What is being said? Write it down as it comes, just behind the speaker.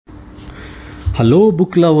Hello,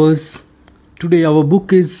 book lovers. Today, our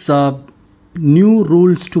book is New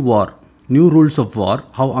Rules to War, New Rules of War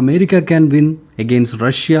How America Can Win Against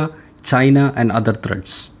Russia, China, and Other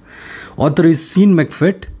Threats. Author is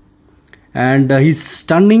McFate, and he's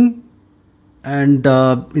stunning and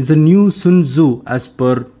it's a new Sun Tzu as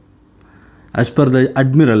per the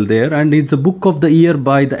admiral there, and it's a book of the year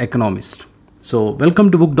by The Economist. So, welcome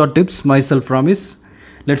to Book.tips. Myself, Ramis.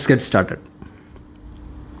 Let's get started.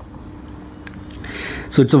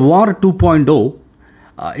 So it's a War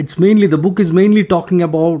 2.0. The book is mainly talking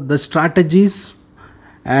about the strategies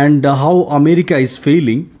and how America is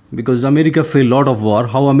failing, because America failed a lot of war,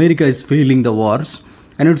 how America is failing the wars.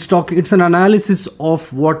 And it's an analysis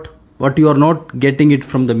of what you are not getting it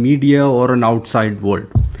from the media or an outside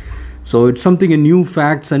world. So it's something, a new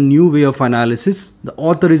facts and new way of analysis. The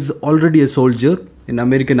author is already a soldier in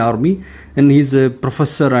American army and he's a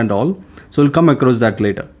professor and all. So we'll come across that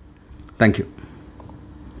later. Thank you.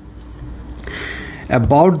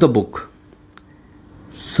 About the book.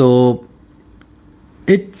 So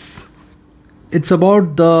it's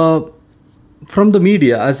about from the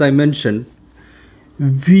media, as I mentioned,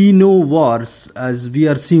 we know wars, as we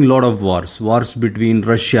are seeing a lot of wars between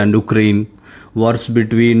Russia and Ukraine, wars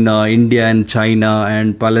between India and China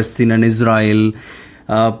and Palestine and Israel,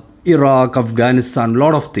 Iraq, Afghanistan, a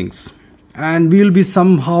lot of things. And we will be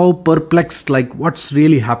somehow perplexed, like what's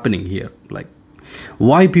really happening here, like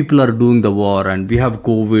why people are doing the war, and we have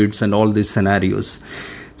COVIDs and all these scenarios.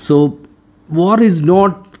 So war is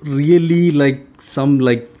not really like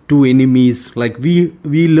two enemies. Like we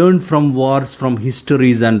learn from wars, from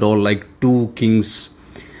histories and all, like two kings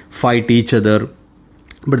fight each other.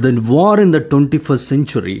 But the war in the 21st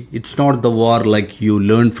century, it's not the war like you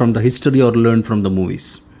learn from the history or learn from the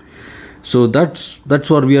movies. So that's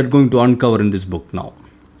what we are going to uncover in this book now.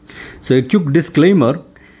 So a quick disclaimer.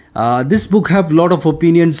 This book have a lot of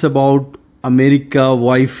opinions about America,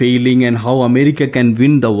 why failing, and how America can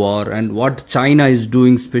win the war, and what China is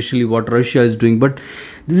doing, especially what Russia is doing. But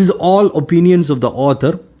this is all opinions of the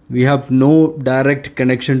author. We have no direct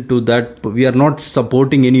connection to that. We are not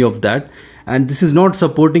supporting any of that. And this is not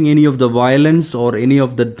supporting any of the violence or any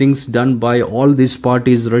of the things done by all these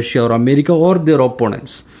parties, Russia or America or their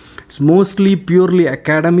opponents. It's mostly purely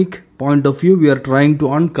academic point of view. We are trying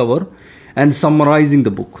to uncover and summarizing the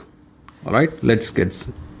book. All right, let's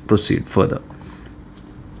proceed further.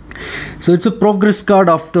 So it's a progress card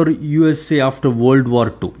after USA after World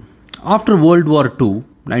War II. After World War II,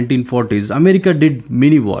 1940s, America did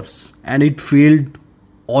many wars and it failed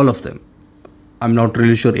all of them. I'm not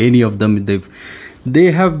really sure any of them.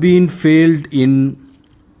 They have been failed in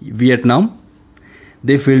Vietnam.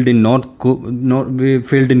 They failed in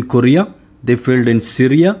failed in Korea. They failed in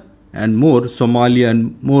Syria and more, Somalia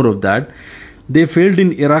and more of that. They failed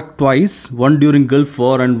in Iraq twice, one during Gulf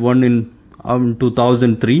War and one in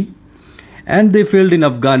 2003. And they failed in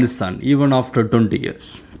Afghanistan even after 20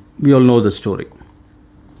 years. We all know the story.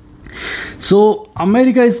 So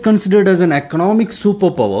America is considered as an economic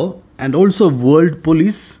superpower and also world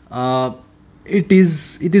police. It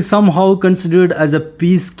is somehow considered as a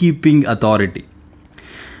peacekeeping authority.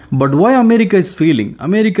 But why America is failing?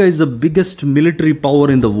 America is the biggest military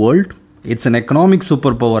power in the world. It's an economic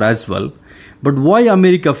superpower as well. But why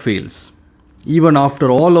America fails? Even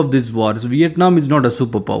after all of these wars, Vietnam is not a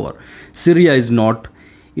superpower. Syria is not.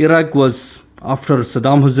 Iraq was, after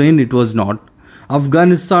Saddam Hussein, it was not.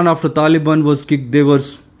 Afghanistan, after Taliban was kicked, there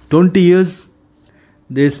was 20 years.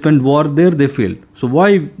 They spent war there, they failed. So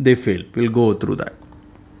why they failed? We'll go through that.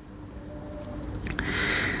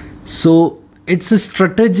 So it's a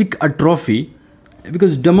strategic atrophy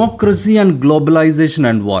because democracy and globalization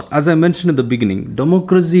and war. As I mentioned in the beginning,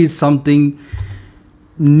 democracy is something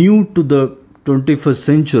new to the 21st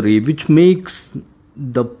century, which makes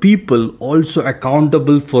the people also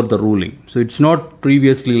accountable for the ruling. So it's not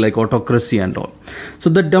previously like autocracy and all.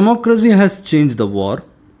 So the democracy has changed the war.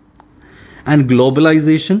 And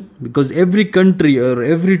globalization, because every country or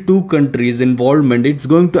every two countries involvement, it's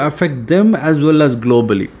going to affect them as well as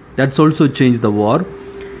globally. That's also changed the war.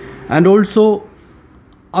 And also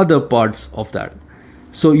other parts of that.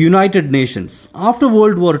 So United Nations. After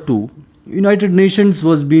World War II, United Nations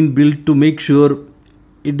was being built to make sure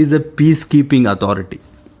it is a peacekeeping authority.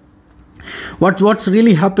 What's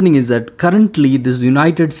really happening is that currently this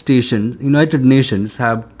United Nations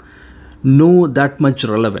have no that much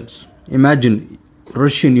relevance. Imagine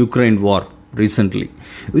Russian-Ukraine war recently.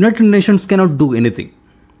 United Nations cannot do anything.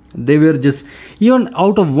 They were just, even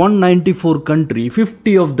out of 194 countries,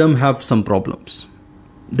 50 of them have some problems.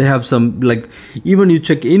 They have some, like, even you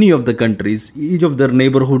check any of the countries, each of their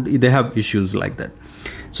neighborhood, they have issues like that.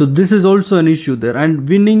 So this is also an issue there. And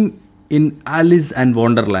winning in Alice and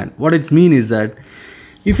Wonderland, what it means is that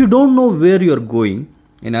if you don't know where you're going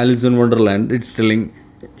in Alice in Wonderland, it's telling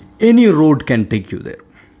any road can take you there.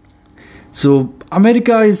 So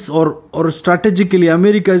America is, or strategically,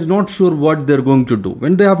 America is not sure what they're going to do.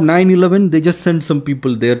 When they have 9/11, they just send some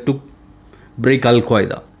people there to break Al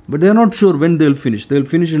Qaeda. But they're not sure when they'll finish. They'll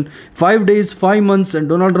finish in 5 days, 5 months, and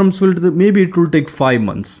Donald Rumsfeld, maybe it will take 5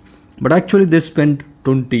 months. But actually, they spent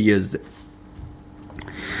 20 years there.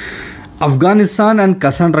 Afghanistan and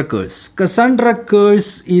Cassandra Curse. Cassandra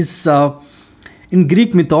Curse is, in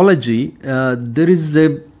Greek mythology, there is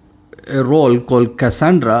a role called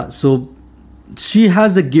Cassandra. So she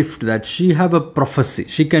has a gift that she have a prophecy.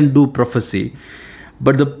 She can do prophecy.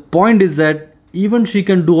 But the point is that even she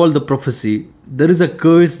can do all the prophecy, there is a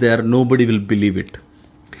curse there. Nobody will believe it.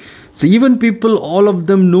 So even people, all of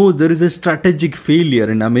them know there is a strategic failure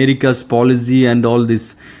in America's policy and all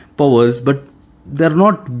these powers, but they're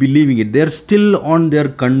not believing it. They're still on their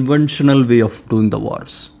conventional way of doing the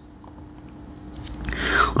wars.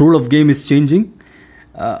 Rule of game is changing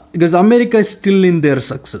because America is still in their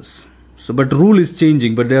success. So, but rule is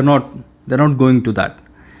changing, but they're not going to that.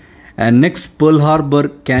 And next, Pearl Harbor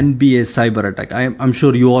can be a cyber attack. I'm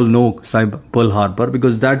sure you all know Pearl Harbor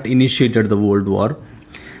because that initiated the World War.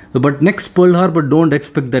 But next Pearl Harbor, don't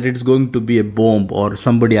expect that it's going to be a bomb or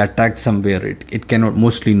somebody attacked somewhere. It cannot,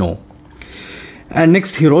 mostly no. And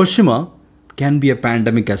next, Hiroshima can be a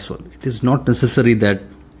pandemic as well. It is not necessary that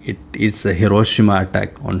it is a Hiroshima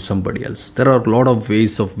attack on somebody else. There are a lot of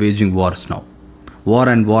ways of waging wars now. War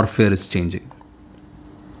and warfare is changing.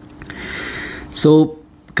 So,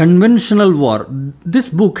 conventional war. This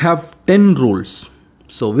book have 10 rules.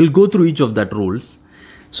 So, we'll go through each of that rules.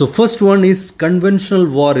 So, first one is conventional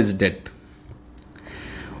war is dead.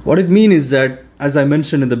 What it means is that, as I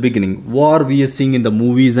mentioned in the beginning, war we are seeing in the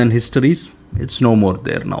movies and histories, it's no more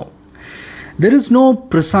there now. There is no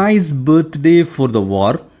precise birthday for the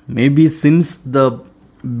war. Maybe since the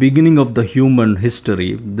beginning of the human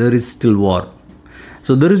history, there is still war.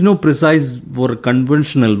 So there is no precise for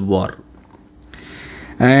conventional war.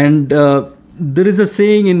 And there is a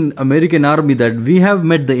saying in American army that we have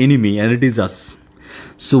met the enemy and it is us.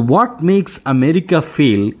 So what makes America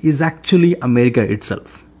fail is actually America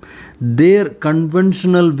itself. Their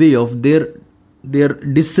conventional way of their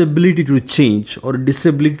disability to change or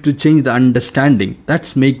disability to change the understanding,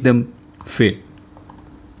 that's make them fail.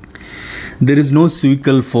 There is no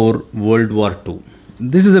sequel for World War II.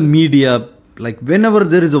 This is a media, like whenever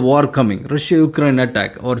there is a war coming, Russia-Ukraine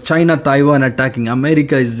attack or China-Taiwan attacking,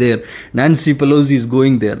 America is there, Nancy Pelosi is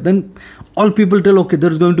going there, then all people tell, okay,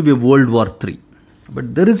 there is going to be a World War III.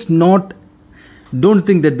 But there is not, don't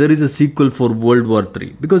think that there is a sequel for World War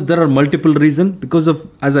III because there are multiple reasons. Because of,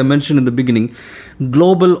 as I mentioned in the beginning,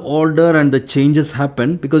 global order and the changes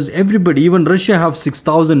happen because everybody, even Russia have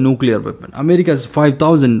 6,000 nuclear weapons. America has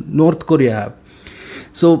 5,000, North Korea have.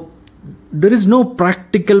 So there is no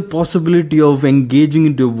practical possibility of engaging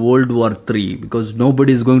into World War III because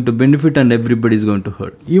nobody is going to benefit and everybody is going to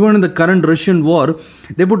hurt. Even in the current Russian war,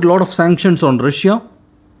 they put a lot of sanctions on Russia.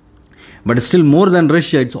 But still more than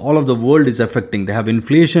Russia, it's all of the world is affecting. They have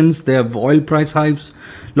inflations, they have oil price hikes,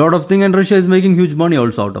 lot of things, and Russia is making huge money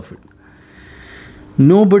also out of it.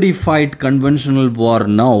 Nobody fight conventional war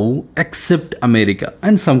now except America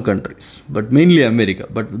and some countries, but mainly America.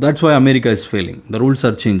 But that's why America is failing. The rules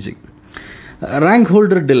are changing. Rank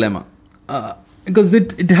holder dilemma. Because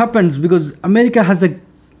it happens because America has a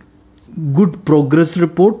good progress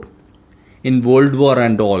report in World War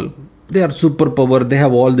and all. They are superpower, they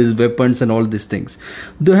have all these weapons and all these things.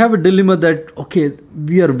 They have a dilemma that, okay,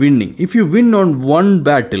 we are winning. If you win on one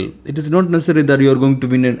battle, it is not necessary that you are going to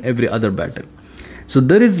win in every other battle. So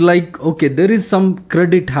there is like, okay, there is some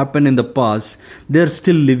credit happen in the past. They are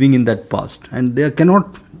still living in that past and they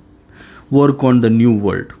cannot work on the new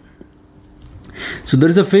world. So there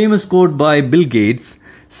is a famous quote by Bill Gates,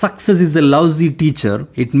 success is a lousy teacher.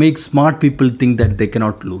 It makes smart people think that they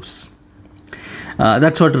cannot lose.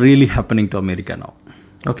 That's what really happening to America now.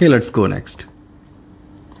 Okay, let's go next.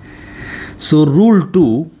 So rule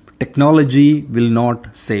 2, technology will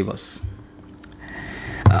not save us.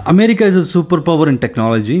 America is a superpower in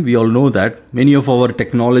technology. We all know that. Many of our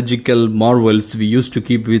technological marvels we used to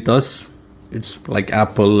keep with us. It's like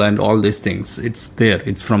Apple and all these things. It's there.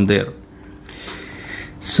 It's from there.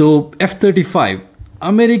 So F-35.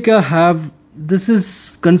 America have, this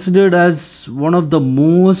is considered as one of the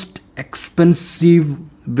most expensive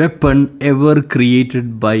weapon ever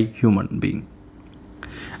created by human being.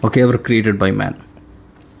 Okay, ever created by man.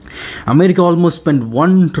 America almost spent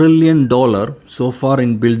 $1 trillion so far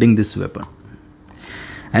in building this weapon.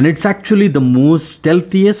 And it's actually the most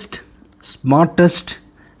stealthiest, smartest,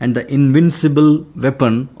 and the invincible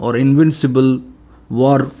weapon or invincible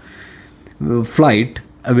war flight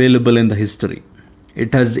available in the history.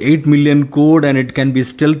 It has 8 million code and it can be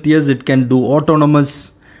stealthiest, it can do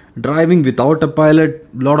autonomous driving without a pilot,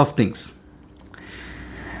 lot of things.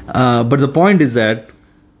 But the point is that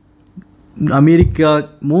America,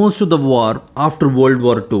 most of the war after World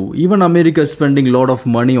War II, even America is spending a lot of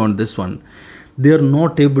money on this one. They are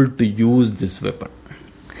not able to use this weapon.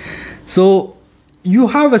 So you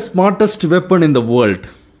have a smartest weapon in the world.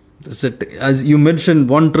 As you mentioned,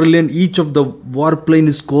 1 trillion, each of the warplane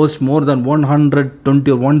is cost more than $120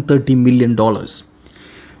 or $130 million.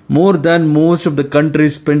 More than most of the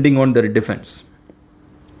countries spending on their defense.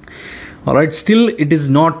 Alright, still it is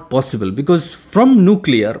not possible because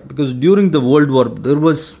because during the World War there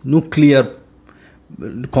was nuclear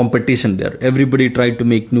competition there. Everybody tried to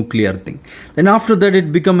make nuclear thing. Then after that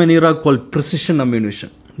it became an era called precision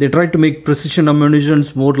ammunition. They tried to make precision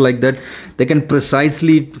ammunitions more like that. They can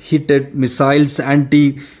precisely hit at missiles,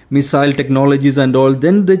 anti-missile technologies and all.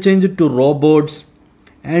 Then they changed it to robots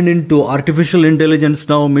and into artificial intelligence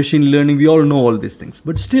now, machine learning. We all know all these things.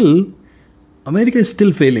 But still, America is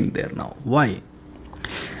still failing there now. Why?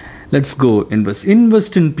 Let's go invest.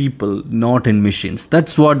 Invest in people, not in machines.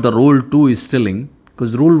 That's what the role 2 is telling.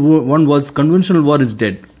 Because rule 1 was conventional war is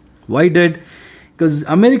dead. Why dead? Because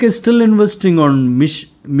America is still investing on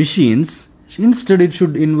machines. Instead, it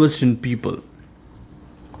should invest in people.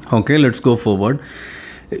 Okay, let's go forward.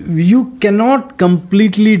 You cannot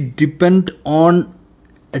completely depend on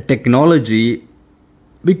a technology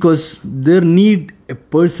because there need a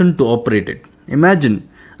person to operate it. Imagine,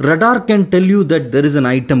 radar can tell you that there is an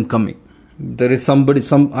item coming. There is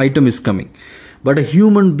some item is coming. But a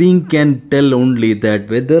human being can tell only that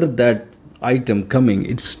whether that item coming,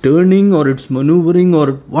 it's turning or it's maneuvering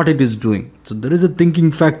or what it is doing. So there is a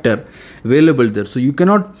thinking factor available there. So you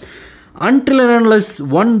cannot, until and unless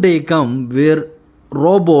one day come where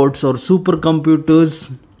robots or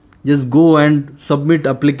supercomputers just go and submit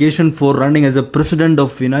application for running as a president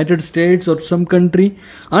of United States or some country,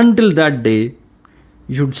 until that day,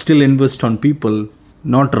 you should still invest on people,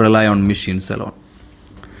 not rely on machines alone.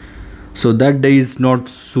 So that day is not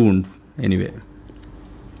soon anyway.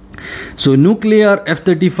 So nuclear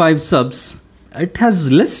F-35 subs, it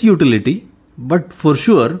has less utility, but for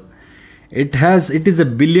sure, it is a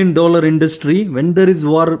 $1 billion industry. When there is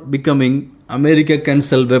war becoming, America can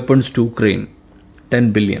sell weapons to Ukraine.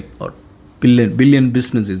 10 billion or billion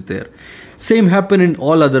business is there. Same happen in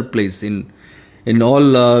all other places, in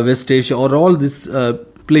all West Asia or all these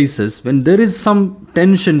places. When there is some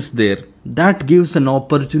tensions there, that gives an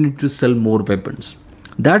opportunity to sell more weapons.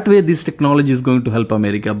 That way this technology is going to help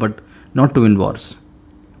America, but not to win wars.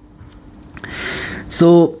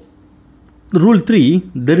 So rule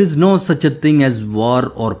 3, there is no such a thing as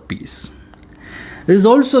war or peace. There is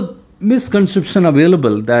also misconception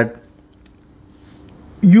available that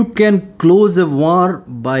you can close a war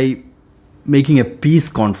by making a peace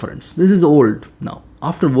conference. This is old now.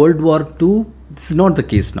 After World War II, this is not the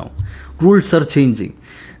case now. Rules are changing.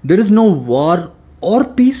 There is no war or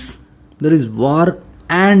peace. There is war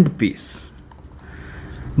and peace.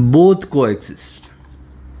 Both coexist.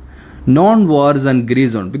 Non-wars and gray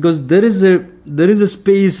zone. Because there is a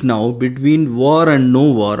space now between war and no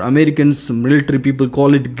war. Americans, military people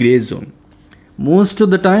call it gray zone. Most of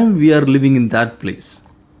the time we are living in that place.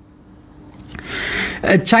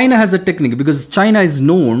 China has a technique because China is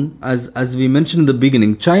known, as we mentioned in the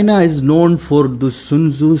beginning, China is known for the Sun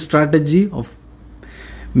Tzu strategy of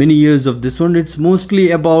many years of this one. It's mostly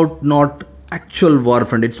about not actual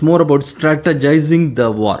warfare. It's more about strategizing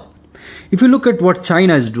the war. If you look at what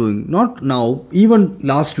China is doing, not now, even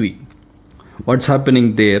last week, what's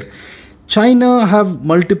happening there, China have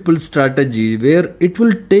multiple strategies where it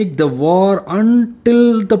will take the war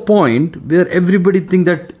until the point where everybody think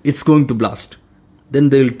that it's going to blast. Then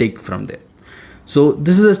they will take from there. So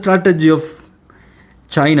this is a strategy of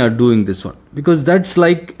China doing this one. Because that's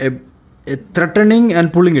like a threatening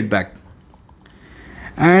and pulling it back.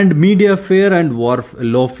 And media fair and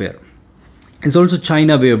lawfare. It's also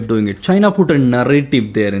China way of doing it. China put a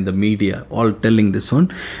narrative there in the media, all telling this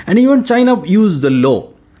one. And even China used the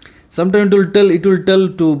law. Sometimes it will tell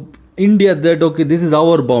to India that, okay, this is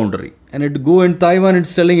our boundary. And it go in Taiwan,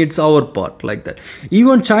 it's telling it's our part, like that.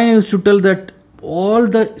 Even China used to tell that all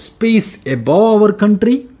the space above our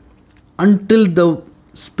country, until the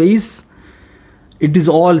space, it is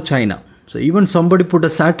all China. So even somebody put a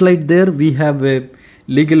satellite there, we have a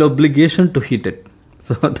legal obligation to hit it.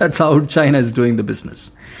 So that's how China is doing the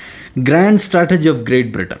business. Grand strategy of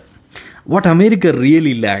Great Britain. What America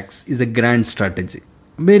really lacks is a grand strategy.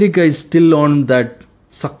 America is still on that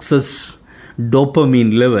success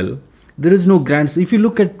dopamine level. There is no grand. If you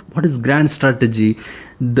look at what is grand strategy,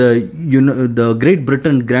 the Great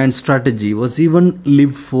Britain grand strategy was even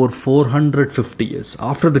lived for 450 years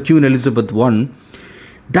after the Queen Elizabeth I.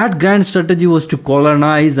 That grand strategy was to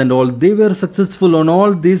colonize and all. They were successful on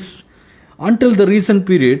all this until the recent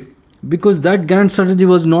period, because that grand strategy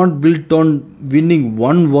was not built on winning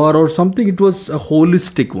one war or something. It was a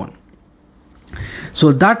holistic one.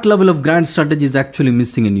 So that level of grand strategy is actually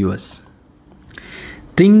missing in US.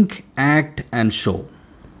 Think, act and show.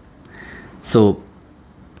 So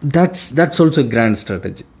that's also a grand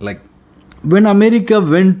strategy. Like when America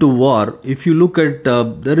went to war, if you look at,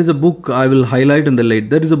 there is a book I will highlight in the late.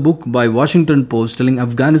 There is a book by Washington Post telling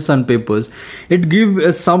Afghanistan papers. It gives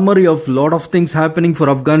a summary of lot of things happening for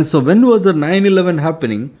Afghanistan. So when was the 9/11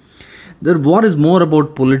 happening? The war is more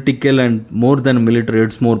about political and more than military.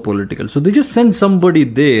 It's more political. So they just sent somebody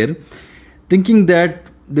there, thinking that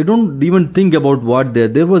they don't even think about what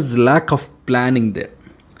there was lack of planning there.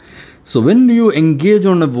 So when you engage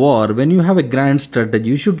on a war, when you have a grand strategy,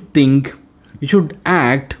 you should think, you should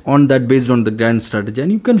act on that based on the grand strategy,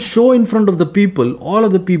 and you can show in front of the people, all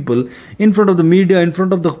of the people, in front of the media, in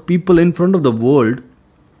front of the people, in front of the world.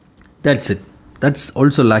 That's it. That's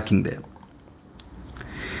also lacking there.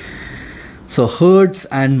 So hearts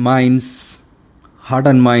and minds, heart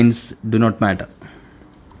and minds do not matter.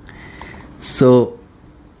 So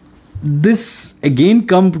this again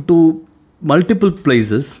come to multiple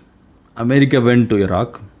places. America went to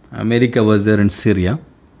Iraq. America was there in Syria.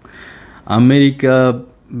 America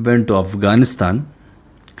went to Afghanistan.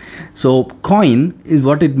 So COIN is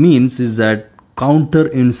what it means is that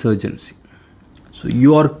counter-insurgency. So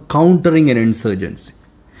you are countering an insurgency.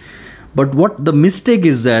 But what the mistake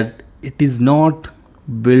is that it is not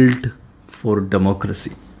built for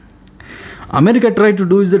democracy. America tried to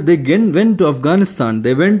do is that they again went to Afghanistan,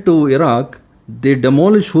 they went to Iraq, they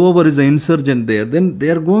demolish whoever is an insurgent there. Then they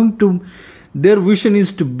are going to, their vision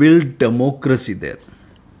is to build democracy there.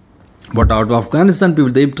 But out of Afghanistan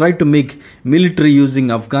people, they tried to make military using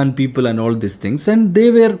Afghan people and all these things, and they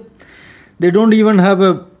don't even have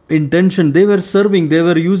a intention. They were serving, they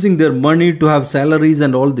were using their money to have salaries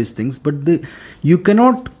and all these things. But you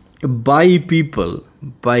cannot buy people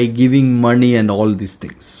by giving money and all these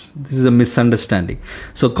things. This is a misunderstanding.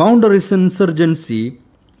 So counter-insurgency,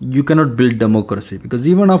 you cannot build democracy, because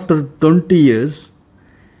even after 20 years,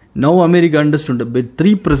 now America understood. But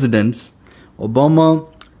 3 presidents, Obama,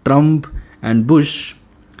 Trump and Bush,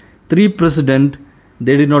 3 presidents,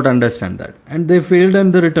 they did not understand that, and they failed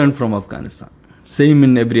and they returned from Afghanistan. Same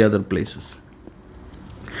in every other places.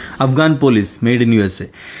 Afghan police made in USA.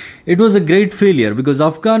 It was a great failure, because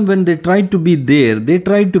Afghan, when they tried to be there, they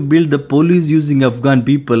tried to build the police using Afghan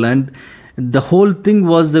people, and the whole thing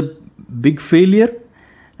was a big failure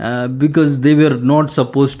because they were not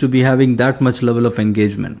supposed to be having that much level of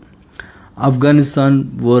engagement.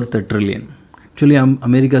 Afghanistan worth $1 trillion. Actually,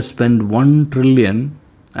 America spent $1 trillion,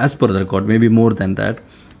 as per the record, maybe more than that,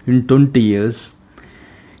 in 20 years,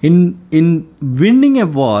 in winning a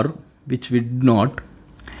war, which we did not,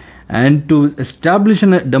 and to establish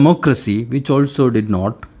a democracy, which also did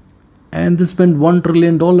not, and they spent $1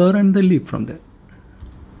 trillion and they leave from there.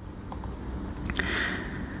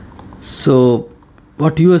 So,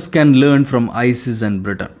 what US can learn from ISIS and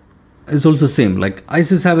Britain is also same. Like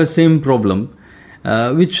ISIS have a same problem,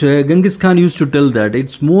 which Genghis Khan used to tell that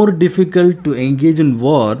it's more difficult to engage in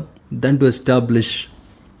war than to establish,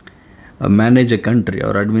 manage a country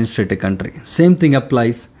or administrate a country. Same thing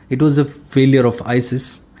applies. It was a failure of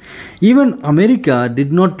ISIS. Even America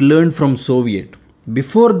did not learn from Soviet.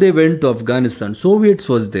 Before they went to Afghanistan, Soviets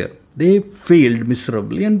was there. They failed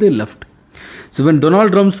miserably and they left. So when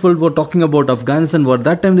Donald Rumsfeld were talking about Afghanistan war,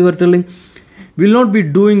 that time they were telling, we will not be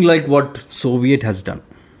doing like what Soviet has done.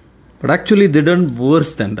 But actually they done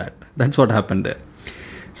worse than that. That's what happened there.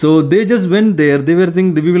 So they just went there. They were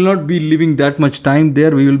thinking, we will not be living that much time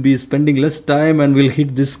there. We will be spending less time and we'll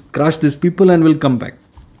hit this, crush these people and we'll come back.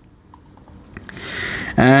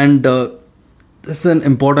 And that's an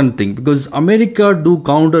important thing, because America do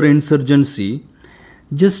counter-insurgency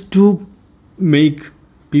just to make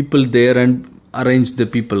people there and arrange the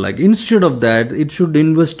people. Like instead of that, it should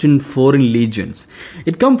invest in foreign legions.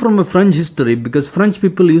 It come from a French history, because French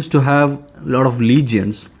people used to have a lot of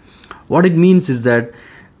legions. What it means is that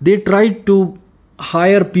they try to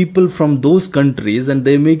hire people from those countries and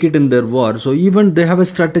they make it in their war. So even they have a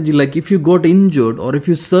strategy, like if you got injured or if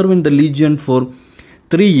you serve in the legion for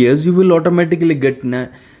 3 years, you will automatically get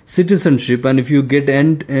citizenship, and if you get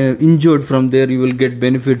injured from there, you will get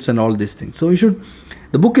benefits and all these things. So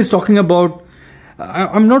the book is talking about,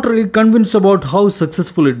 I'm not really convinced about how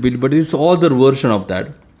successful it will be, but it's other version of that,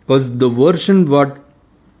 because the version what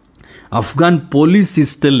Afghan police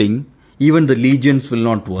is telling, even the legions will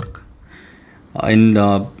not work in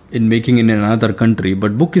making in another country.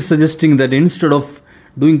 But book is suggesting that instead of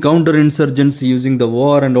doing counterinsurgency using the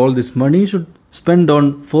war and all this money, should spend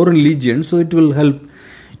on foreign legions, so it will help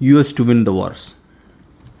US to win the wars.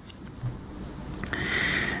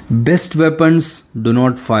 Best weapons do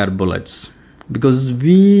not fire bullets, because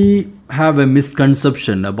we have a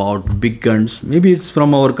misconception about big guns. Maybe it's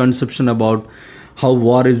from our conception about how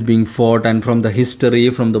war is being fought, and from the history,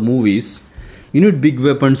 from the movies. You need big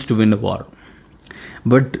weapons to win a war.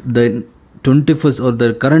 But the 21st or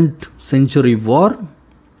the current century war,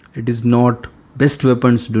 it is not. Best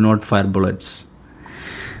weapons do not fire bullets.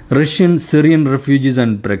 Russian, Syrian refugees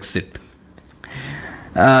and Brexit.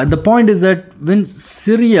 The point is that when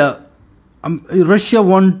Russia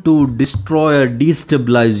want to destroy or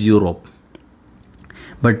destabilize Europe,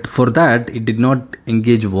 but for that it did not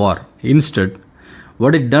engage war. Instead,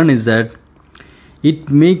 what it done is that it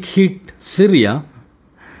hit Syria.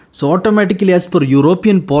 So automatically, as per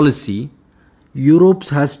European policy, Europe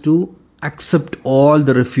has to accept all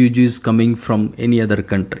the refugees coming from any other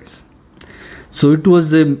countries. So it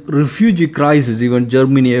was a refugee crisis, even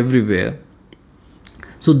Germany, everywhere.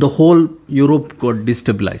 So the whole Europe got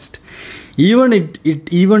destabilized. Even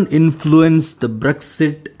it even influenced the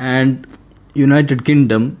Brexit, and United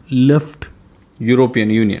Kingdom left European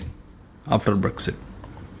Union after Brexit.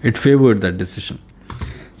 It favored that decision.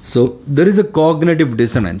 So there is a cognitive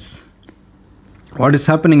dissonance. What is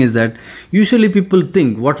happening is that usually people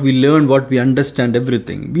think what we learn, what we understand,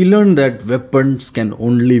 everything. We learn that weapons can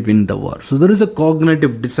only win the war. So there is a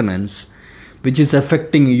cognitive dissonance which is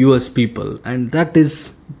affecting US people, and that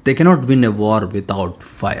is, they cannot win a war without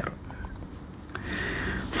fire.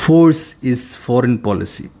 Force is foreign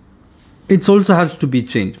policy. It also has to be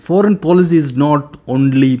changed. Foreign policy is not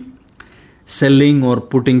only selling or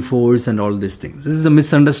putting force and all these things. This is a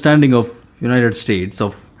misunderstanding of United States,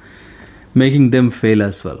 of making them fail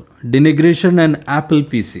as well. Denigration and Apple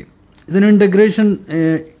PC. It's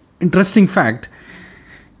an interesting fact.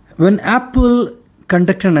 When Apple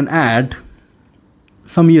conducted an ad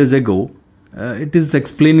some years ago, it is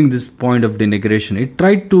explaining this point of denigration. It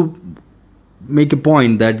tried to make a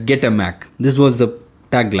point that get a Mac. This was the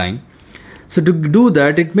tagline. So to do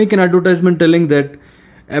that, it make an advertisement telling that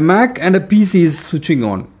a Mac and a PC is switching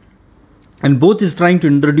on, and both is trying to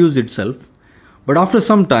introduce itself. But after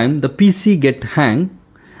some time, the PC get hang.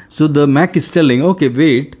 So the Mac is telling, okay,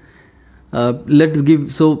 wait, let's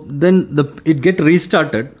give. So then it get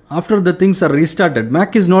restarted. After the things are restarted,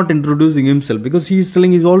 Mac is not introducing himself because he is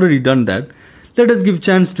telling he's already done that. Let us give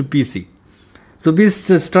chance to PC. So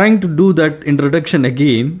PC is trying to do that introduction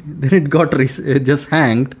again. Then it got just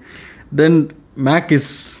hanged. Then Mac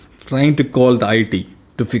is trying to call the IT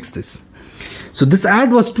to fix this. So this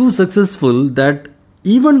ad was too successful that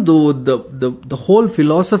even though the whole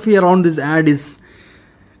philosophy around this ad is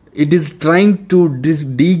trying to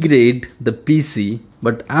degrade the PC,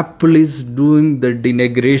 but Apple is doing the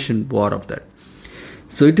denigration war of that.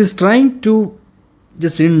 So it is trying to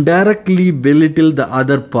just indirectly belittle the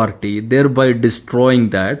other party, thereby destroying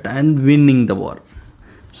that and winning the war.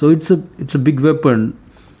 So it's a big weapon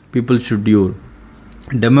people should use.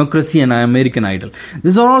 Democracy and American Idol.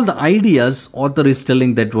 These are all the ideas author is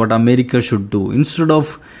telling that what America should do. Instead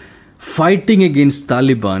of fighting against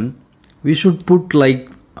Taliban, we should put like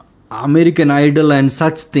American Idol and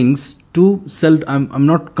such things to sell. I'm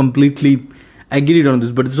not completely agreed on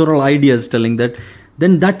this, but these are all ideas telling that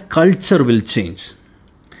then that culture will change.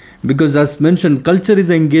 Because as mentioned, culture is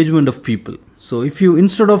the engagement of people. So if you,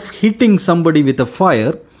 instead of hitting somebody with a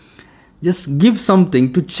fire, just give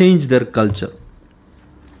something to change their culture.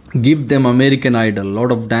 Give them American Idol,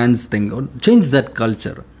 lot of dance thing, or change that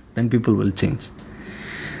culture, then people will change.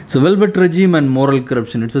 So velvet regime and moral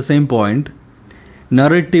corruption, it's the same point.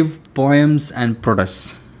 Narrative, poems and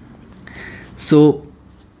protests. So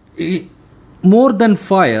more than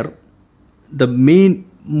fire, the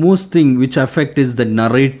most thing which affect is the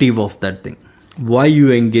narrative of that thing. Why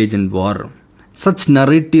you engage in war. Such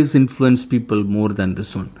narratives influence people more than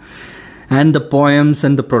this one. And the poems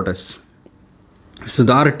and the protests. So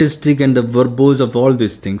the artistic and the verbose of all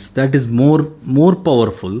these things, that is more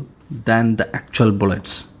powerful than the actual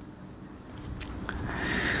bullets.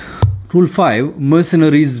 Rule 5,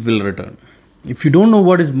 mercenaries will return. If you don't know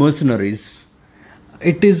what is mercenaries,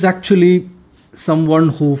 it is actually someone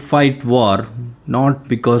who fight war not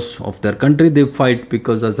because of their country. They fight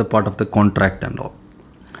because as a part of the contract and all.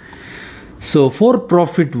 So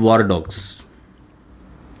for-profit war dogs.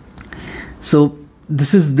 So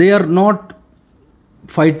they are not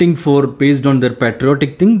fighting for based on their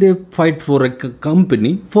patriotic thing. They fight for a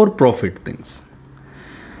company for profit things.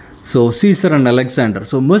 So Caesar and Alexander.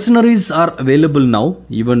 So mercenaries are available now.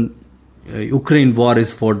 Even Ukraine war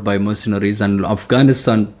is fought by mercenaries, and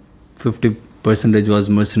Afghanistan 50% was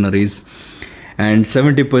mercenaries, and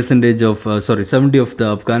 70% of the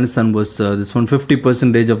Afghanistan was this one.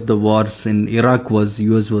 50% of the wars in Iraq was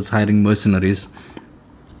US was hiring mercenaries.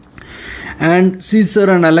 And Caesar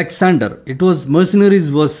and Alexander, it was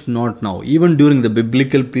mercenaries was not now. Even during the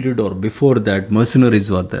biblical period or before that, mercenaries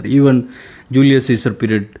were there. Even Julius Caesar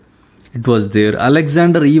period, it was there.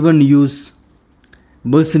 Alexander even used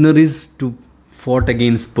mercenaries to fought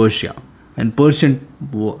against Persia. And Persian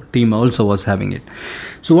team also was having it.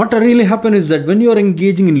 So what really happened is that when you are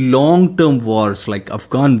engaging in long-term wars like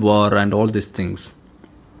Afghan war and all these things,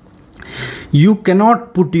 you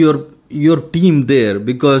cannot put your team there,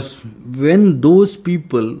 because when those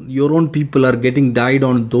people, your own people, are getting died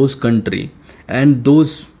on those country, and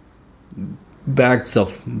those bags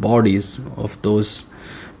of bodies of those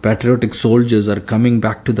patriotic soldiers are coming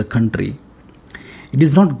back to the country, it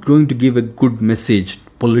is not going to give a good message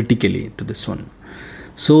politically to this one.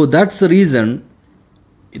 So that's the reason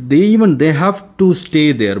they have to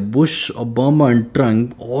stay there. Bush, Obama and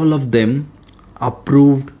Trump, all of them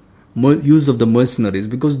approved use of the mercenaries,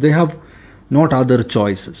 because they have not other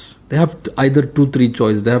choices. They have either 2-3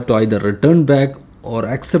 choices. They have to either return back or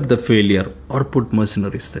accept the failure or put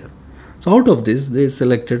mercenaries there. So out of this, they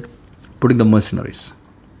selected putting the mercenaries.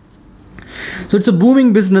 So it's a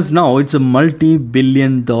booming business now. It's a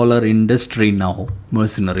multi-billion-dollar industry now,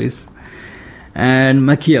 mercenaries. And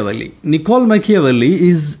Machiavelli. Niccolo Machiavelli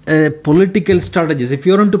is a political strategist. If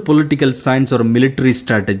you're into political science or military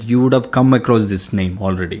strategy, you would have come across this name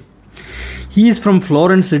already. He is from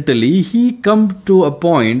Florence, Italy. He come to a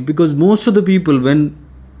point, because most of the people, when,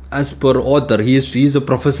 as per author, he is a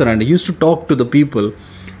professor, and he used to talk to the people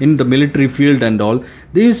in the military field and all.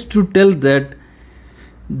 They used to tell that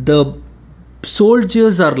the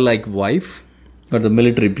soldiers are like wife, or the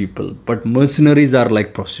military people, but mercenaries are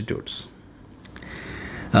like prostitutes.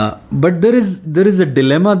 But there is a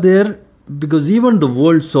dilemma there, because even the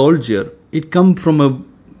word soldier, it comes from a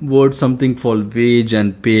word something called wage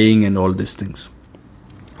and paying and all these things.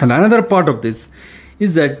 And another part of this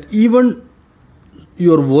is that even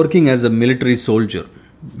you're working as a military soldier,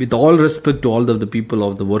 with all respect to all of the people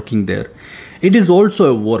of the working there, it is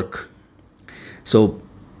also a work. So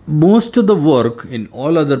most of the work in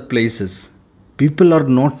all other places, people are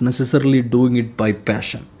not necessarily doing it by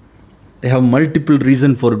passion. They have multiple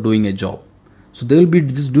reasons for doing a job. So they will be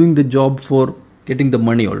just doing the job for getting the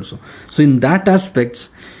money also. So in that aspects,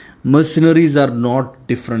 mercenaries are not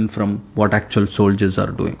different from what actual soldiers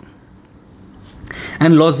are doing.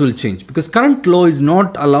 And laws will change, because current law is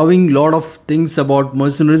not allowing lot of things about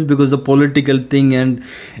mercenaries, because the political thing, and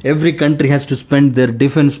every country has to spend their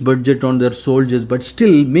defense budget on their soldiers. But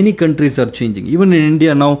still many countries are changing. Even in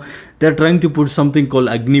India now, they are trying to put something called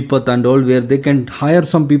Agnipath and all, where they can hire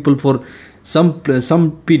some people for some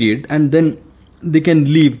period, and then they can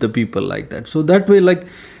leave the people like that. So that way, like,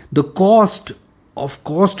 the cost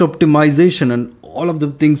optimization and all of the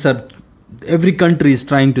things are, every country is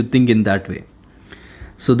trying to think in that way.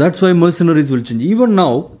 So that's why mercenaries will change. Even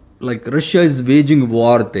now, like, Russia is waging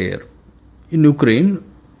war there. In Ukraine,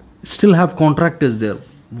 still have contractors there,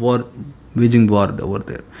 waging war over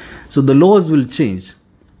there. So the laws will change.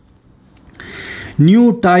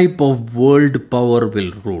 New type of world power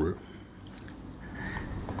will rule.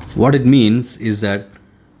 What it means is that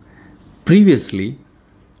previously,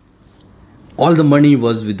 all the money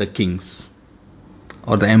was with the kings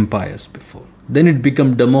or the empires before. Then it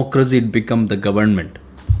became democracy, it became the government.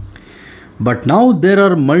 But now there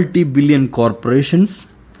are multi-billion corporations.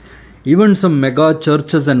 Even some mega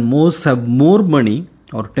churches and mosques have more money,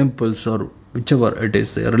 or temples, or whichever it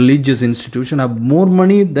is, a religious institution have more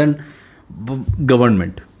money than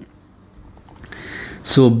government.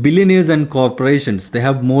 So billionaires and corporations, they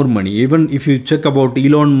have more money. Even if you check about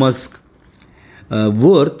Elon Musk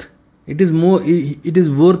worth, it is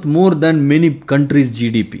worth more than many countries'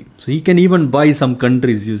 GDP. So he can even buy some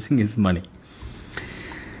countries using his money.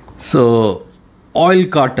 So oil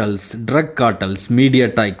cartels, drug cartels,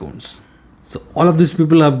 media tycoons. So all of these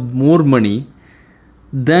people have more money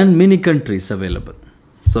than many countries available.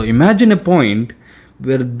 So imagine a point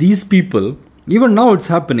where these people, even now it's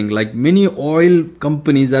happening, like many oil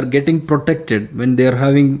companies are getting protected when they are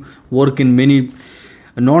having work in many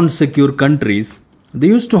non-secure countries, they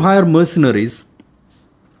used to hire mercenaries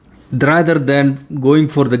rather than going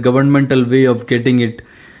for the governmental way of getting it,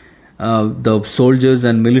 the soldiers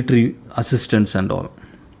and military assistance and all.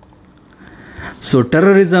 So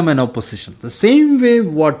terrorism and opposition. The same way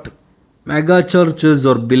what mega churches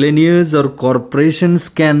or billionaires or corporations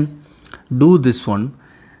can do this one,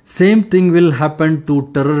 same thing will happen to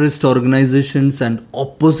terrorist organizations and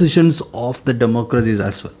oppositions of the democracies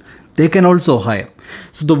as well. They can also hire.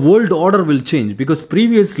 So the world order will change, because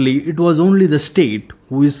previously it was only the state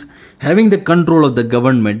who is having the control of the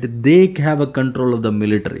government. They have a control of the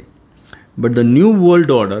military. But the new world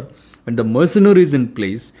order, when the mercenary is in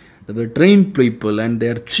place, the trained people and they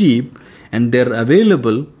are cheap and they are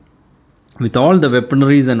available with all the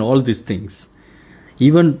weaponries and all these things.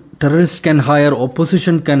 Even terrorists can hire,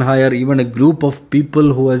 opposition can hire, even a group of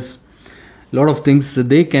people who has a lot of things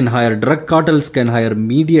they can hire. Drug cartels can hire,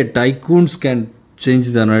 media tycoons can change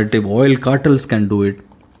the narrative, oil cartels can do it.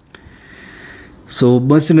 So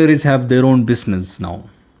mercenaries have their own business now.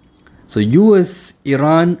 So US,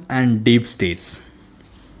 Iran and deep states.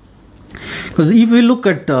 Because if we look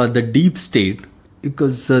at the deep state,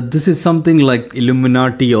 because this is something like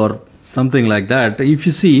Illuminati or something like that. If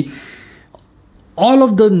you see, all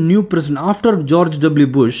of the new president after George W.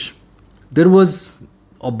 Bush, there was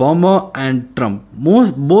Obama and Trump.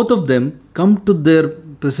 Both of them come to their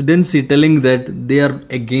presidency telling that they are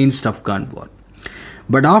against Afghan war.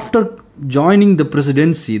 But after joining the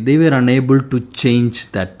presidency, they were unable to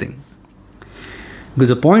change that thing. Because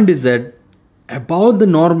the point is that above the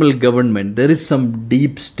normal government, there is some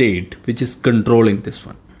deep state which is controlling this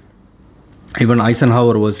one. Even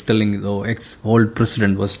Eisenhower was telling, the ex-old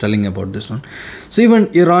president was telling about this one. So even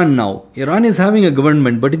Iran now, Iran is having a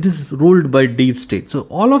government, but it is ruled by deep state. So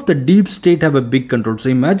all of the deep state have a big control. So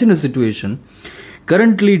imagine a situation,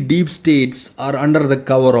 currently deep states are under the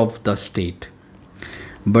cover of the state.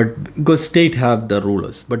 But because state have the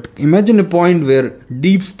rulers. But imagine a point where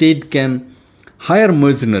deep state can hire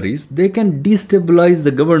mercenaries, they can destabilize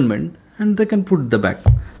the government and they can put the back.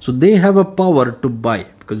 So they have a power to buy,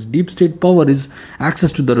 because deep state power is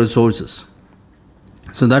access to the resources.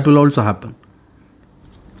 So that will also happen.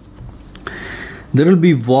 There will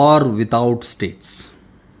be war without states.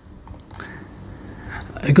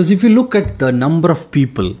 Because if you look at the number of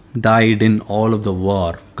people died in all of the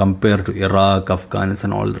war compared to Iraq,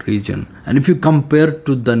 Afghanistan, all the region, and if you compare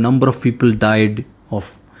to the number of people died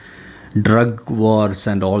of drug wars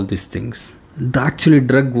and all these things, actually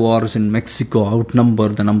drug wars in Mexico outnumber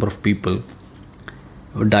the number of people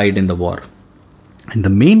who died in the war. And the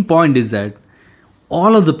main point is that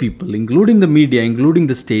all of the people, including the media, including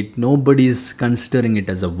the state, nobody is considering it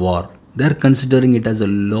as a war. They're considering it as a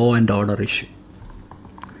law and order issue.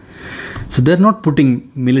 So they're not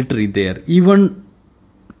putting military there. Even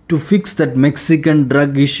to fix that Mexican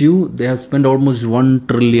drug issue, they have spent almost $1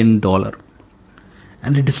 trillion.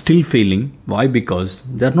 And it is still failing. Why? Because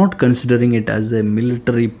they're not considering it as a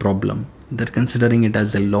military problem. They're considering it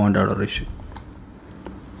as a law and order issue.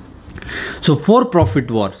 So for-profit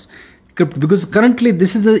wars. Because currently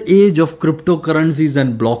this is the age of cryptocurrencies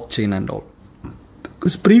and blockchain and all.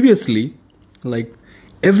 Because previously, like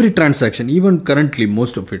every transaction, even currently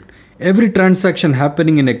most of it, every transaction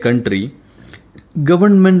happening in a country,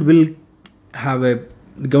 government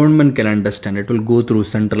can understand. It will go through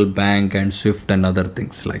central bank and SWIFT and other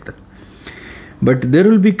things like that. But there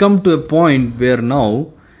will come to a point where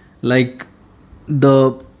now, like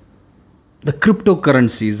the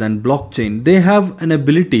cryptocurrencies and blockchain, they have an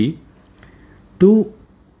ability to,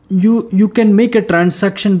 you can make a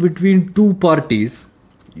transaction between two parties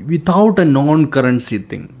without a non-currency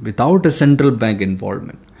thing, without a central bank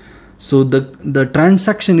involvement. So the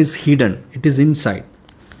transaction is hidden, it is inside.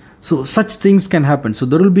 So such things can happen. So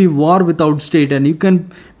there will be war without state, and you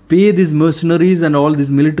can pay these mercenaries and all these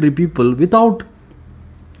military people without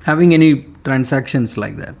having any transactions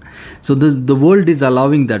like that. So the world is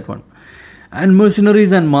allowing that one. And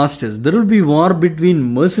mercenaries and masters. There will be war between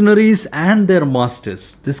mercenaries and their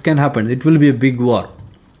masters. This can happen. It will be a big war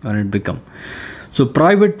when it become. So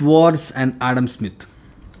private wars and Adam Smith.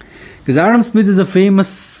 Because Adam Smith is a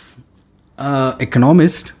famous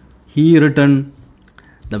economist. He written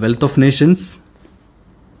The Wealth of Nations.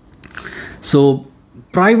 So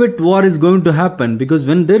private war is going to happen, because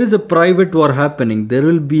when there is a private war happening, there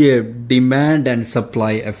will be a demand and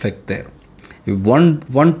supply effect there. If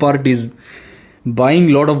one party is buying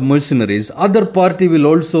a lot of mercenaries, other party will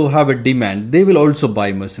also have a demand. They will also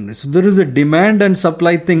buy mercenaries. So there is a demand and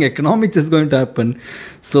supply thing. Economics is going to happen.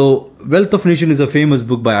 So Wealth of Nation is a famous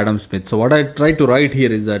book by Adam Smith. So what I try to write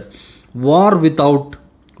here is that war without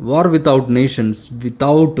War without nations,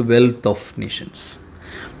 without wealth of nations.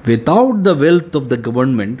 Without the wealth of the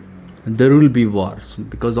government, there will be wars,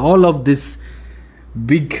 because all of this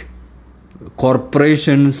big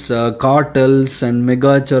corporations, cartels and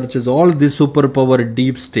mega churches, all this superpower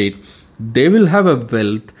deep state, they will have a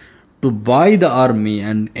wealth to buy the army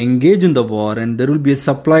and engage in the war, and there will be a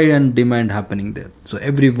supply and demand happening there. So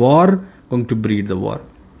every war going to breed the war.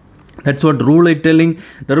 That's what rule is telling.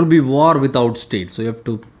 There will be war without state. So you have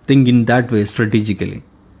to think in that way strategically.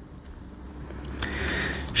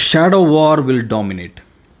 Shadow war will dominate.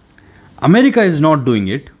 America is not doing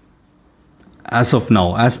it as of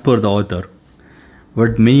now, as per the author,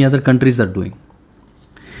 but many other countries are doing.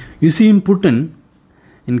 You see, in Putin,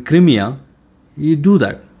 in Crimea, he do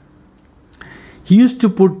that. He used to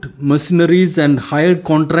put mercenaries and hired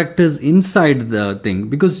contractors inside the thing,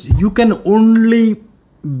 because you can only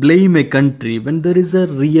blame a country when there is a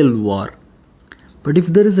real war. But if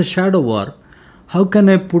there is a shadow war, how can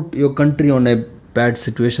I put your country on a bad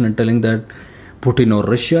situation and telling that Putin or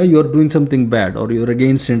Russia, you are doing something bad or you are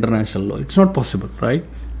against international law? It's not possible, right?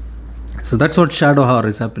 So that's what shadow war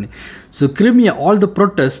is happening. So Crimea, all the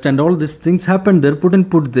protests and all these things happened there, Putin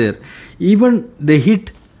put there. Even they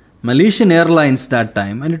hit Malaysian Airlines that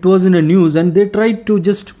time, and it was in the news, and they tried to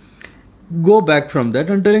just go back from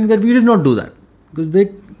that and telling that we did not do that, because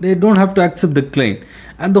they don't have to accept the claim.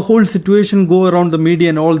 And the whole situation go around the media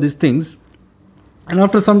and all these things. And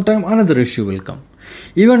after some time, another issue will come.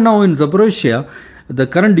 Even now in Zaporozhye, the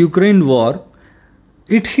current Ukraine war,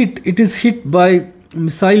 it is hit by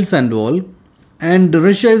missiles and all, and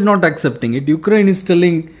Russia is not accepting it. Ukraine is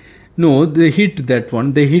telling, no, they hit that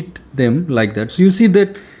one, they hit them like that. So you see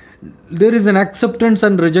that there is an acceptance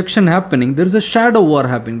and rejection happening. There is a shadow war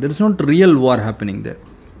happening. There is not real war happening there.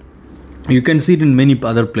 You can see it in many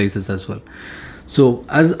other places as well. So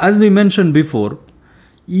as we mentioned before,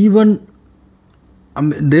 even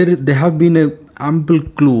there have been a ample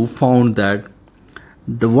clue found that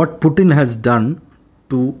what Putin has done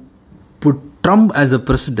to put Trump as a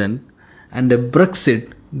president and a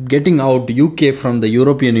Brexit, getting out UK from the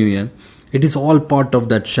European Union, it is all part of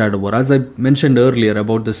that shadow war. As I mentioned earlier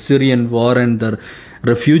about the Syrian war and the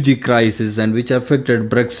refugee crisis, and which affected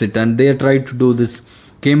Brexit, and they tried to do this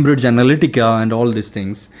Cambridge Analytica and all these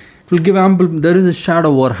things. It will give ample. There is a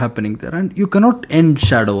shadow war happening there, and you cannot end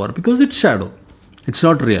shadow war because it's shadow. It's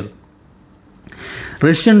not real.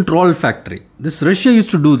 Russian troll factory. This Russia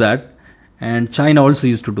used to do that, and China also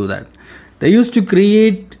used to do that. They used to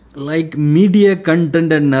create like media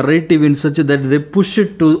content and narrative in such a that they push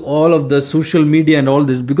it to all of the social media and all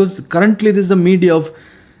this, because currently this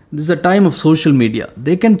is a time of social media.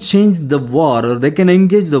 They can change the war, or they can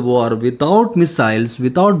engage the war without missiles,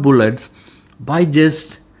 without bullets, by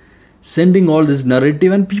just sending all this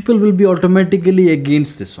narrative, and people will be automatically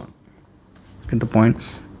against this one. Get the point?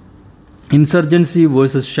 Insurgency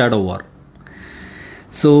versus shadow war.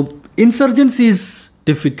 So insurgency is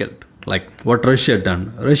difficult, like what Russia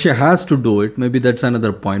done. Russia has to do it. Maybe that's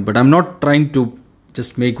another point, but I'm not trying to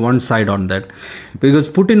just make one side on that, because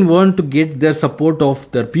Putin want to get their support of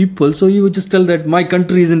their people. So you would just tell that my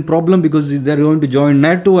country is in problem because they're going to join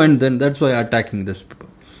NATO, and then that's why I'm attacking this people.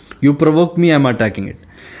 You provoke me, I'm attacking it.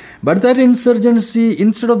 But that insurgency,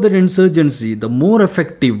 instead of that insurgency, the more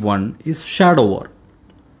effective one is shadow war.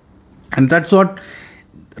 And that's what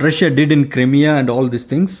Russia did in Crimea and all these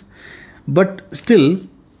things. But still,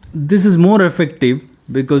 this is more effective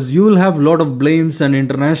because you will have a lot of blames and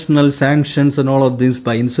international sanctions and all of this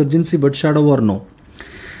by insurgency, but shadow war, no.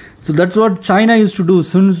 So that's what China used to do.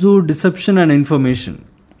 Sun Tzu, deception and information.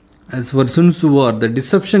 As for Sun Tzu war, the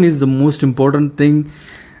deception is the most important thing.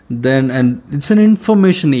 And it's an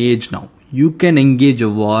information age now. You can engage a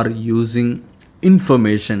war using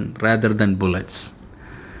information rather than bullets.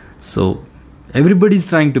 So everybody is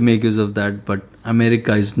trying to make use of that, but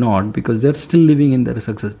America is not, because they're still living in their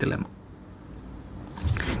success dilemma.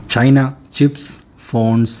 China, chips,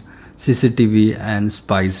 phones, CCTV and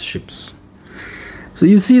spies ships. So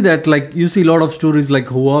you see that, like, you see a lot of stories like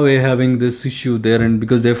Huawei having this issue there, and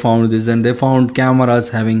because they found this, and they found cameras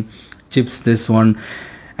having chips, this one,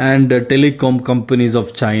 and telecom companies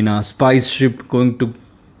of China, spies ship going to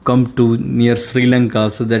come to near Sri Lanka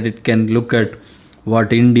so that it can look at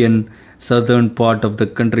what Indian southern part of the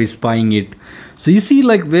country is spying it. So you see,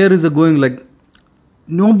 like, where is it going? Like,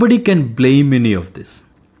 nobody can blame any of this.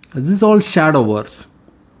 This is all shadow wars.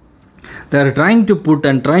 They are trying to put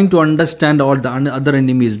and trying to understand what the other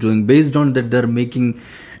enemy is doing. Based on that, they are making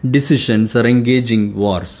decisions or engaging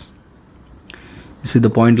wars. You see the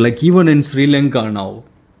point? Like, even in Sri Lanka now,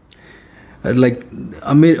 Like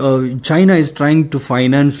China is trying to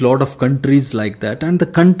finance a lot of countries like that, and the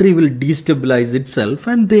country will destabilize itself,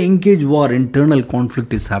 and they engage war. Internal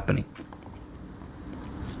conflict is happening.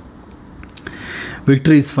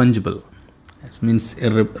 Victory is fungible. It means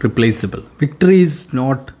irreplaceable. Victory is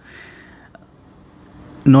not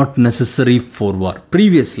necessary for war.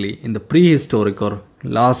 Previously, in the prehistoric or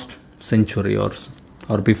last century or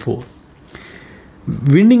before,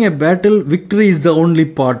 winning a battle, victory is the only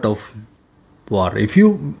part of war. If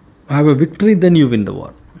you have a victory, then you win the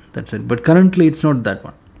war. That's it. But currently, it's not that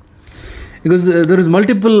one, because there is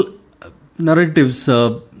multiple narratives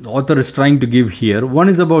author is trying to give here. One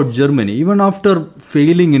is about Germany. Even after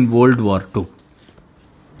failing in World War II,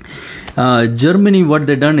 Germany, what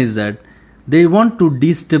they done is that they want to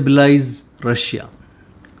destabilize Russia.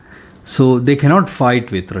 So they cannot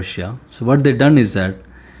fight with Russia. So what they done is that,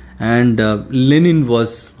 and Lenin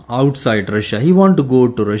was outside Russia. He wanted to go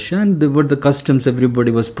to Russia, and the customs,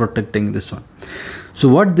 everybody was protecting this one. So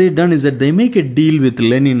what they done is that they make a deal with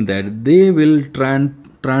Lenin that they will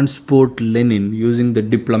transport Lenin using the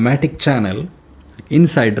diplomatic channel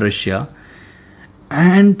inside Russia,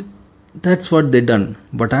 and that's what they done.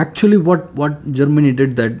 But actually what Germany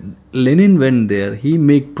did, that Lenin went there, he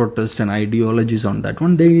make protest and ideologies on that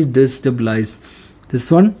one. They destabilize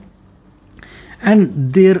this one.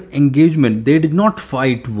 And their engagement, they did not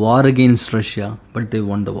fight war against Russia, but they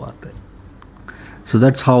won the war there. So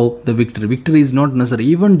that's how the victory is not necessary.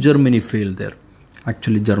 Even Germany failed there.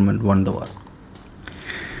 Actually, Germany won the war.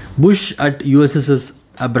 Bush at USS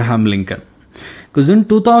Abraham Lincoln. Because in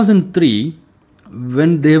 2003,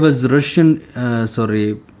 when there was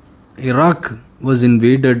Iraq was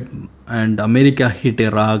invaded and America hit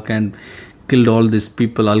Iraq and killed all these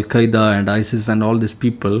people, Al-Qaeda and ISIS and all these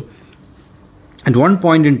people. At one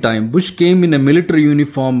point in time, Bush came in a military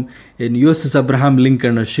uniform in USS Abraham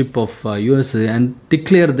Lincoln, a ship of USA, and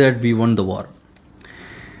declared that we won the war.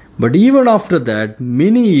 But even after that,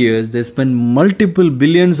 many years, they spent multiple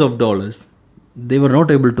billions of dollars. They were not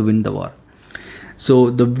able to win the war. So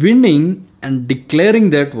the winning and declaring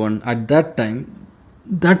that one at that time,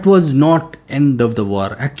 that was not end of the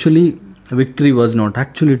war. Actually, victory was not.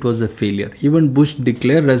 Actually, it was a failure. Even Bush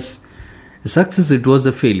declared as a success, it was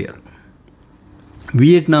a failure.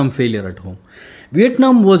 Vietnam failure at home.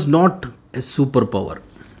 Vietnam was not a superpower.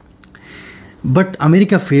 But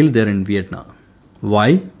America failed there in Vietnam.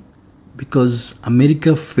 Why? Because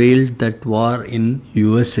America failed that war in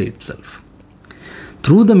USA itself.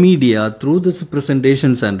 Through the media, through the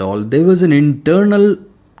presentations and all, there was an internal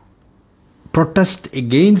protest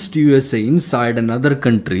against USA inside and other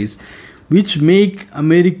countries, which make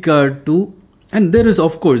America to, and there is,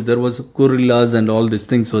 of course, there was guerrillas and all these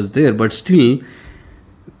things was there, but still,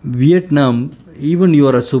 Vietnam, even you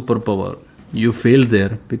are a superpower, you failed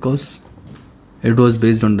there because it was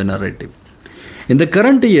based on the narrative. In the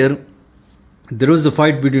current year, there was a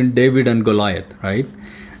fight between David and Goliath, right?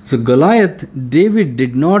 So David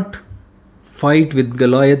did not fight with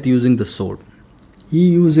Goliath using the sword. He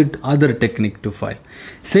used other technique to fight.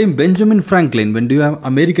 Same Benjamin Franklin, when you have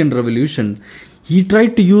American Revolution, he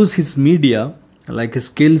tried to use his media, like his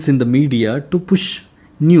skills in the media, to push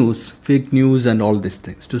news, fake news and all these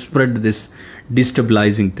things, to spread this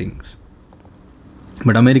destabilizing things.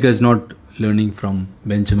 But America is not learning from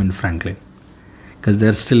Benjamin Franklin, because they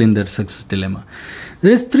are still in their success dilemma.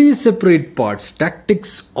 There is three separate parts: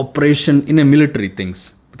 tactics, operation in a military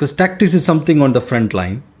things. Because tactics is something on the front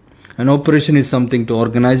line, and operation is something to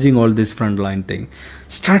organizing all this front line thing.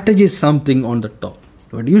 Strategy is something on the top.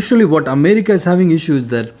 But usually what America is having issues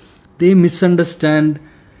that they misunderstand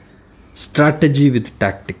strategy with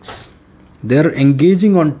tactics. They are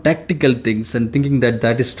engaging on tactical things and thinking that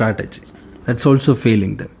that is strategy. That's also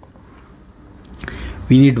failing them.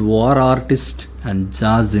 We need war artists and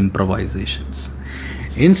jazz improvisations.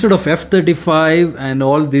 Instead of F-35 and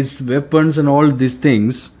all these weapons and all these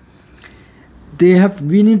things,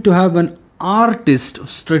 we need to have an artist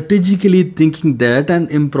strategically thinking that and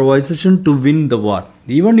improvisation to win the war.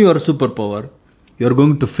 Even you are a superpower, you are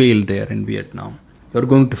going to fail there in Vietnam. You are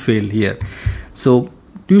going to fail here. So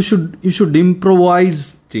you should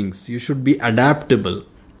improvise things. You should be adaptable,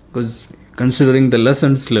 because considering the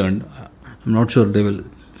lessons learned, I'm not sure they will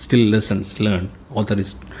still lessons learned. Author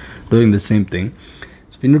is doing the same thing.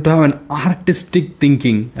 So we need to have an artistic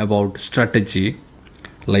thinking about strategy,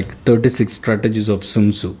 like 36 strategies of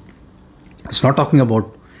Sun Tzu. It's not talking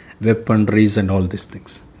about weaponries and all these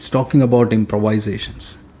things. It's talking about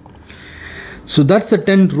improvisations. So that's the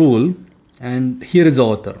 10th rule. And here is the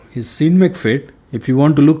author. He's Sean McFate. If you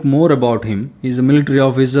want to look more about him, he's a military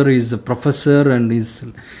officer, he's a professor, and he's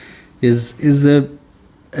a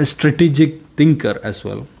a strategic thinker as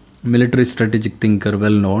well, military strategic thinker,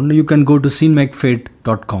 well known. You can go to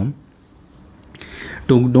McFate.com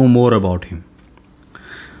to know more about him.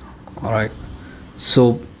 All right.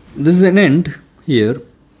 So this is an end here.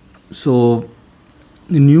 So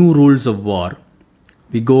the new rules of war.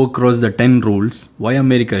 We go across the 10 rules, why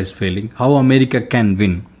America is failing, how America can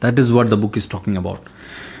win. That is what the book is talking about.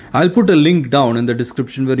 I'll put a link down in the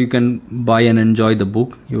description where you can buy and enjoy the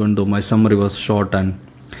book, even though my summary was short, and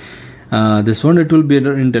this one, it will be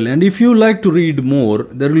intel. And if you like to read more,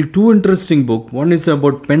 there will be two interesting books. One is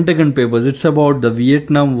about Pentagon Papers. It's about the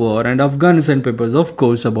Vietnam War, and Afghanistan Papers, of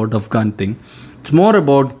course, about Afghan thing. It's more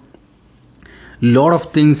about lot of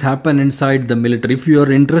things happen inside the military. If you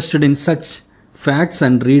are interested in such facts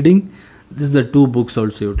and reading, this is the two books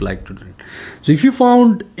also you would like to read. So if you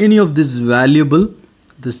found any of this valuable,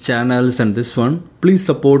 this channels and this one, please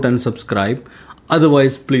support and subscribe.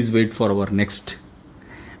 Otherwise, please wait for our next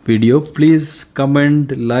video. Please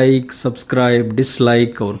comment, like, subscribe,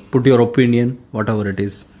 dislike, or put your opinion, whatever it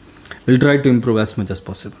is. We'll try to improve as much as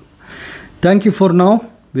possible. Thank you for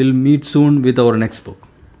now. We'll meet soon with our next book.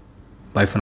 Bye for now.